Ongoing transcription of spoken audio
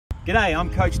G'day, I'm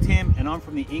Coach Tim and I'm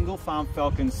from the Ingle Farm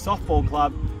Falcons Softball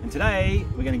Club, and today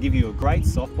we're going to give you a great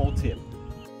softball tip.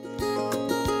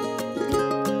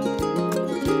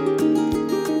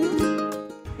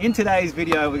 In today's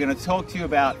video, we're going to talk to you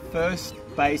about first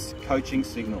base coaching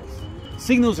signals.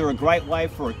 Signals are a great way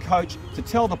for a coach to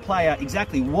tell the player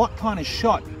exactly what kind of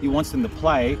shot he wants them to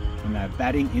play when they're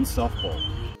batting in softball.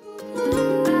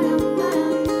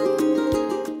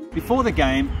 Before the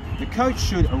game, the coach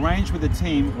should arrange with the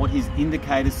team what his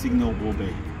indicator signal will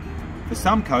be. For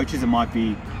some coaches, it might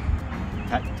be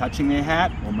touching their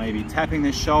hat, or maybe tapping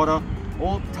their shoulder,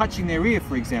 or touching their ear,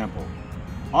 for example.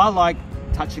 I like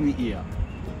touching the ear.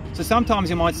 So sometimes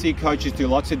you might see coaches do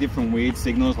lots of different weird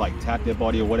signals like tap their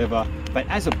body or whatever, but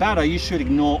as a batter you should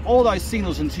ignore all those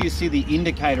signals until you see the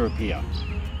indicator appear.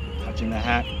 Touching the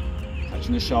hat,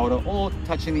 touching the shoulder, or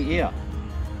touching the ear.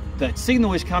 The signal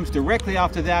which comes directly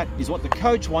after that is what the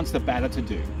coach wants the batter to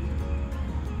do.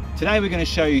 Today we're going to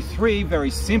show you 3 very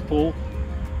simple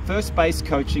first base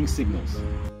coaching signals.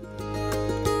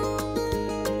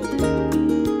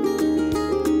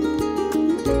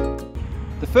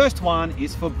 The first one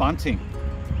is for bunting.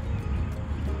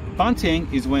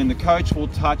 Bunting is when the coach will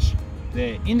touch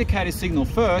their indicator signal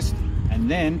first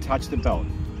and then touch the belt.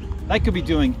 They could be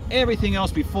doing everything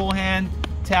else beforehand,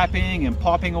 tapping and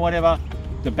popping or whatever.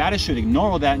 The batter should ignore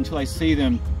all that until they see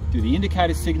them do the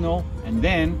indicator signal and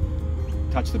then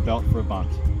touch the belt for a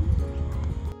bunt.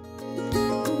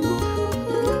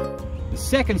 The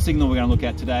second signal we're going to look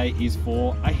at today is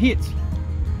for a hit.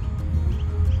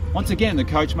 Once again, the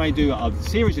coach may do a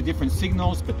series of different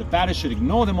signals, but the batter should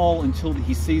ignore them all until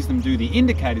he sees them do the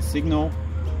indicator signal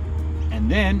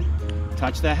and then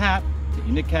touch their hat to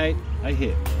indicate a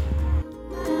hit.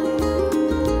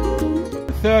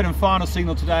 The third and final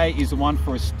signal today is the one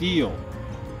for a steal.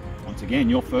 Once again,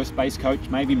 your first base coach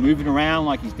may be moving around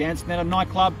like he's dancing at a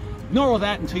nightclub. Ignore all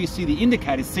that until you see the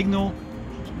indicator signal,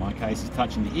 which in my case is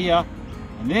touching the ear,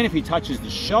 and then if he touches the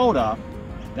shoulder,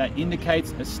 that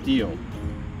indicates a steal.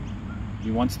 He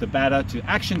wants the batter to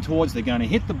action towards they're going to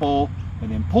hit the ball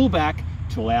and then pull back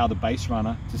to allow the base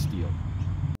runner to steal.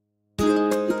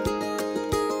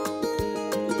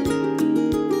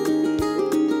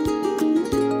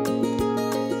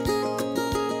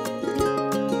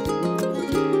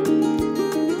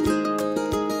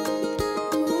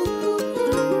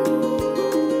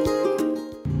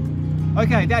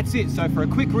 Okay, that's it. So for a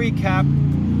quick recap,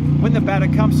 when the batter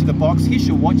comes to the box, he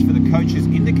should watch for the coach's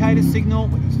indicator signal,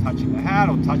 whether it's touching the hat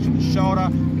or touching the shoulder,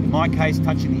 in my case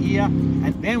touching the ear,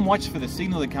 and then watch for the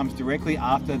signal that comes directly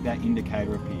after that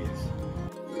indicator appears.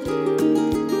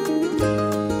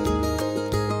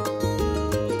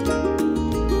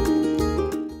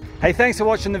 Hey, thanks for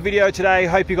watching the video today.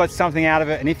 Hope you got something out of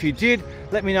it, and if you did,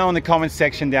 let me know in the comments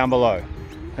section down below.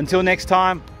 Until next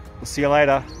time, we'll see you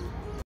later.